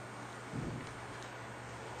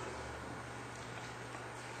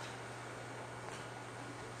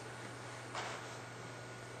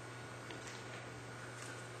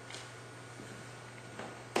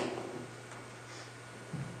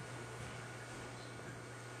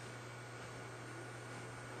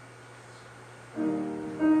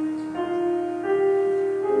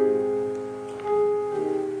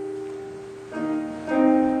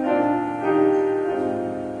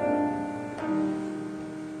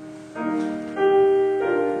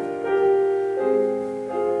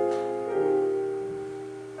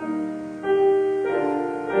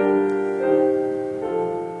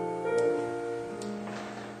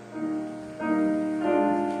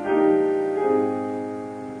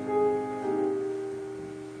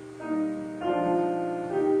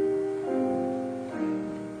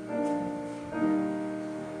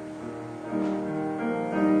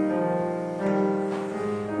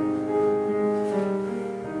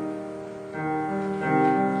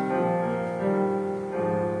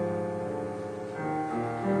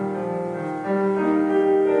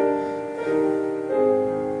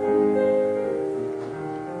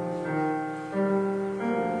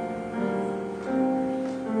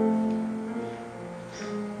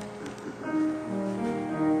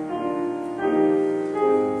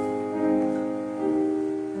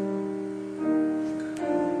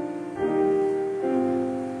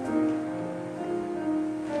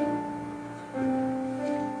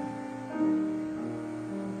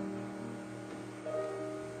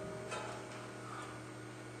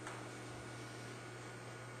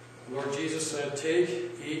 Lord Jesus said, "Take,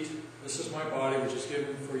 eat, this is my body which is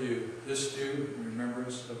given for you. This do in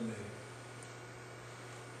remembrance of me."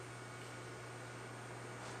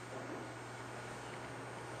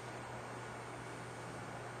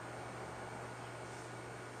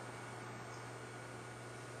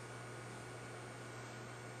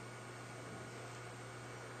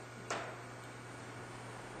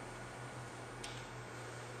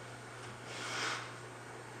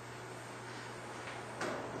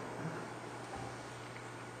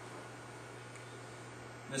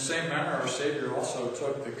 In the same manner, our Savior also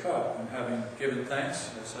took the cup, and having given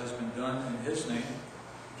thanks, as has been done in his name,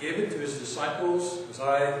 gave it to his disciples, as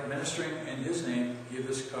I, ministering in his name, give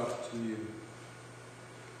this cup to you.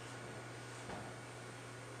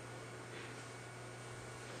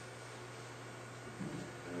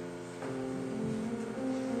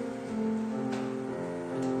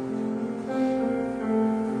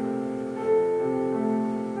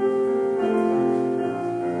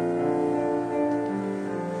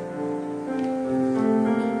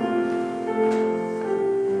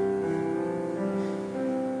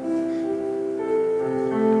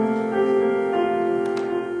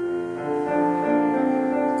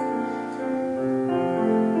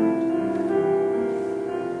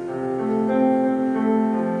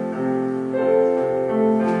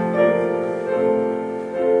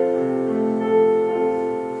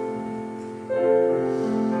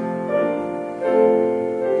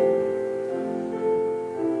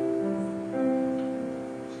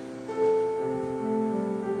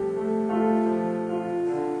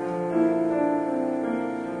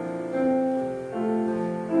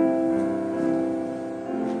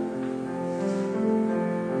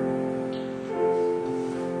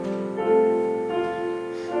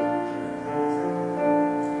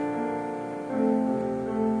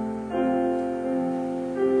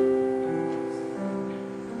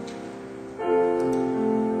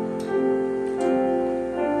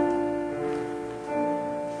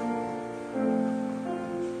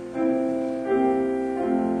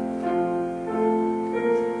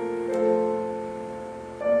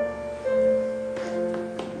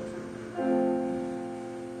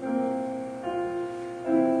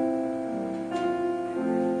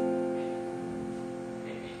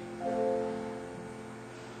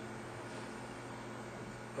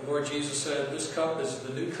 Lord Jesus said, "This cup is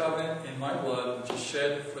the new covenant in my blood, which is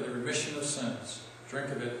shed for the remission of sins.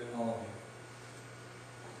 Drink of it, all of you."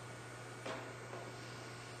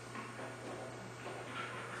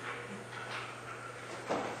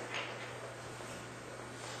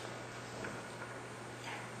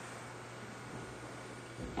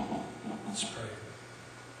 Let's pray.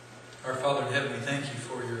 Our Father in heaven, we thank you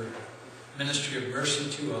for your ministry of mercy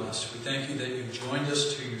to us. We thank you that you joined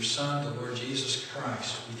us to your Son, the Lord Jesus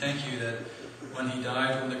Christ. We thank you that when he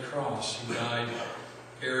died on the cross, he died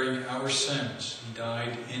bearing our sins. He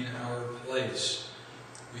died in our place.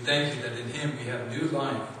 We thank you that in him we have new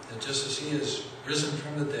life, that just as he is risen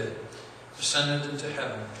from the dead, ascended into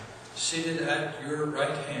heaven, seated at your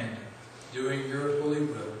right hand, doing your holy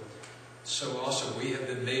will, so also we have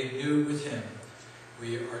been made new with him.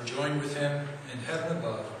 We are joined with him in heaven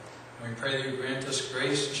above, and we pray that you grant us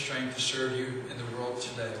grace and strength to serve you in the world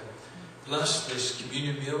today. Bless this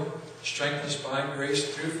communion meal. Strengthen us by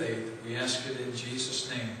grace through faith. We ask it in Jesus'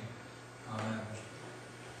 name. Amen.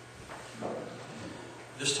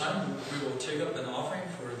 This time we will take up an offering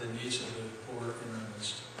for the needs of the poor in our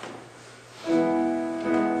midst.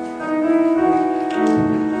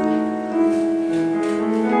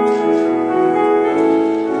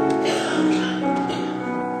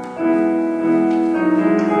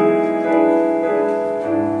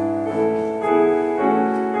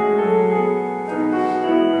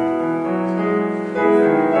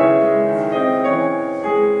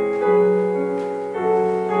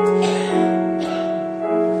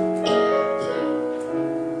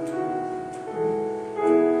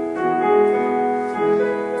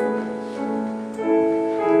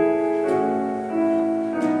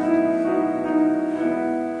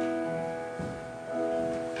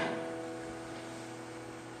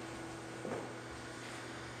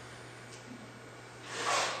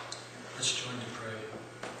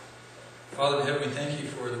 Father in heaven, we thank you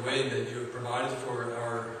for the way that you have provided for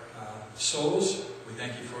our souls. We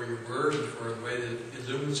thank you for your word and for the way that it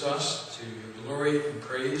illumines us to your glory and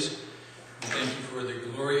praise. We thank you for the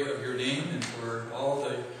glory of your name and for all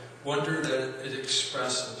the wonder that it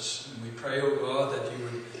expresses. And we pray, O God, that you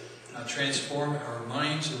would transform our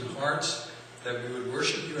minds and hearts, that we would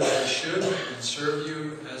worship you as we should and serve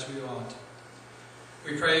you as we ought.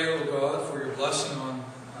 We pray, O God, for your blessing on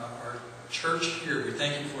our church here. We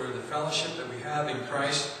thank you for the fellowship that we have in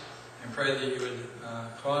Christ, and pray that you would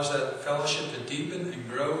cause that fellowship to deepen and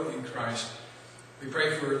grow in Christ. We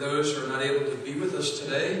pray for those who are not able to be with us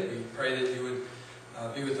today. We pray that you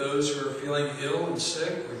would be with those who are feeling ill and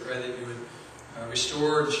sick. We pray that you would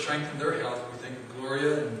restore and strengthen their health. We think of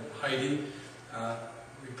Gloria and Heidi.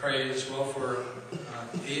 We pray as well for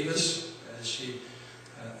Avis as she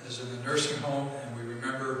is in the nursing home, and we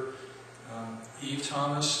remember Eve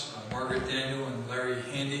Thomas, Margaret Daniel, and Larry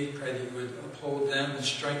Handy. Pray that you would uphold them and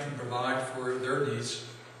strengthen and provide for their needs.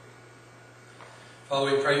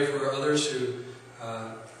 Father, we pray for others who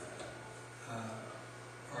are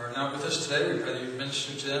not with us today. We pray that you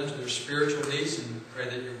minister to them, to their spiritual needs, and pray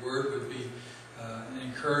that your word would be an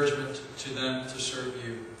encouragement to them to serve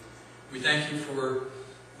you. We thank you for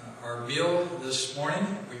our meal this morning,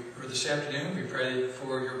 or this afternoon. We pray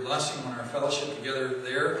for your blessing on our fellowship together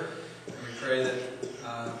there. And we pray that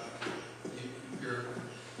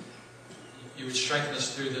you would strengthen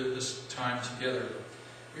us through this time together.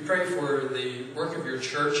 We pray for the work of your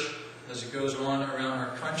church as it goes on around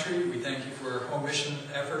our country. We thank you for home mission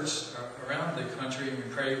efforts around the country, and we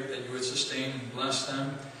pray that you would sustain and bless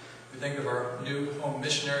them. We think of our new home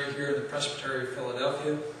missionary here in the Presbytery of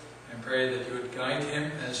Philadelphia, and pray that you would guide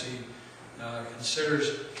him as he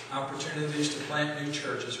considers opportunities to plant new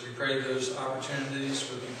churches. We pray those opportunities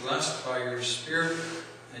would be blessed by your Spirit,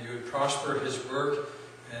 and you would prosper his work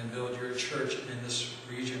and build your church in this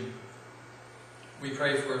region. We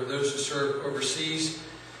pray for those who serve overseas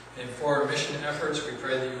in foreign mission efforts. We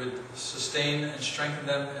pray that you would sustain and strengthen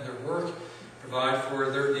them in their work, provide for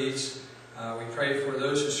their needs. We pray for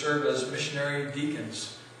those who serve as missionary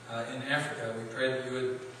deacons in Africa. We pray that you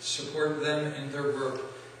would support them in their work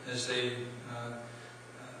as they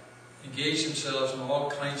engage themselves in all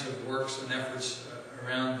kinds of works and efforts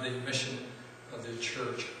around the mission of the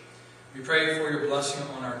church. We pray for your blessing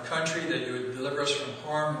on our country, that you would deliver us from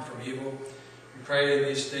harm and from evil. We pray in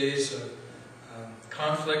these days of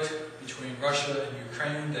conflict between Russia and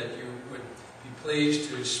Ukraine that you would be pleased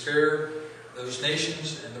to spare those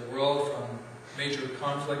nations and the world from major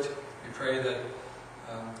conflict. We pray that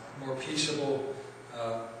more peaceable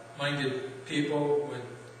minded people would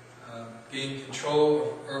gain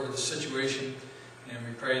control over the situation, and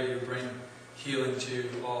we pray that you bring healing to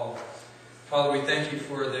all. Father, we thank you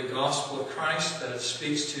for the gospel of Christ, that it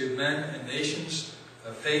speaks to men and nations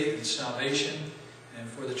of faith and salvation, and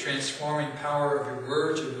for the transforming power of your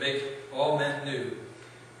word to make all men new.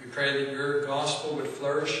 We pray that your gospel would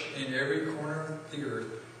flourish in every corner of the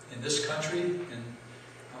earth, in this country, and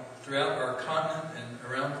throughout our continent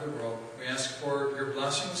and around the world. We ask for your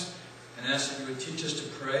blessings and ask that you would teach us to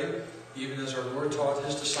pray, even as our Lord taught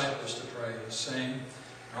his disciples to pray, saying,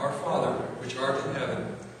 Our Father, which art in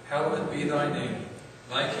heaven, hallowed be thy name.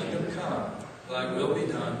 Thy kingdom come, thy will be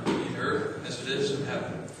done, in earth as it is in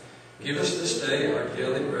heaven. Give us this day our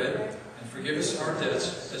daily bread, and forgive us our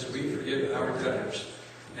debts as we forgive our debtors.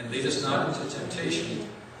 And lead us not into temptation,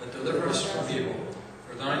 but deliver us from evil.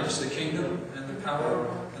 For thine is the kingdom, and the power,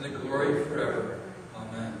 and the glory forever.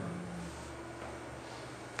 Amen.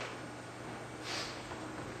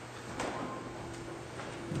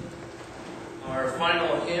 Our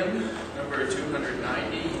final hymn, number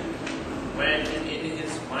 290, When in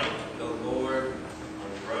his might the Lord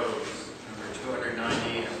arose. Number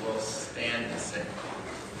 290, and we'll stand and sing.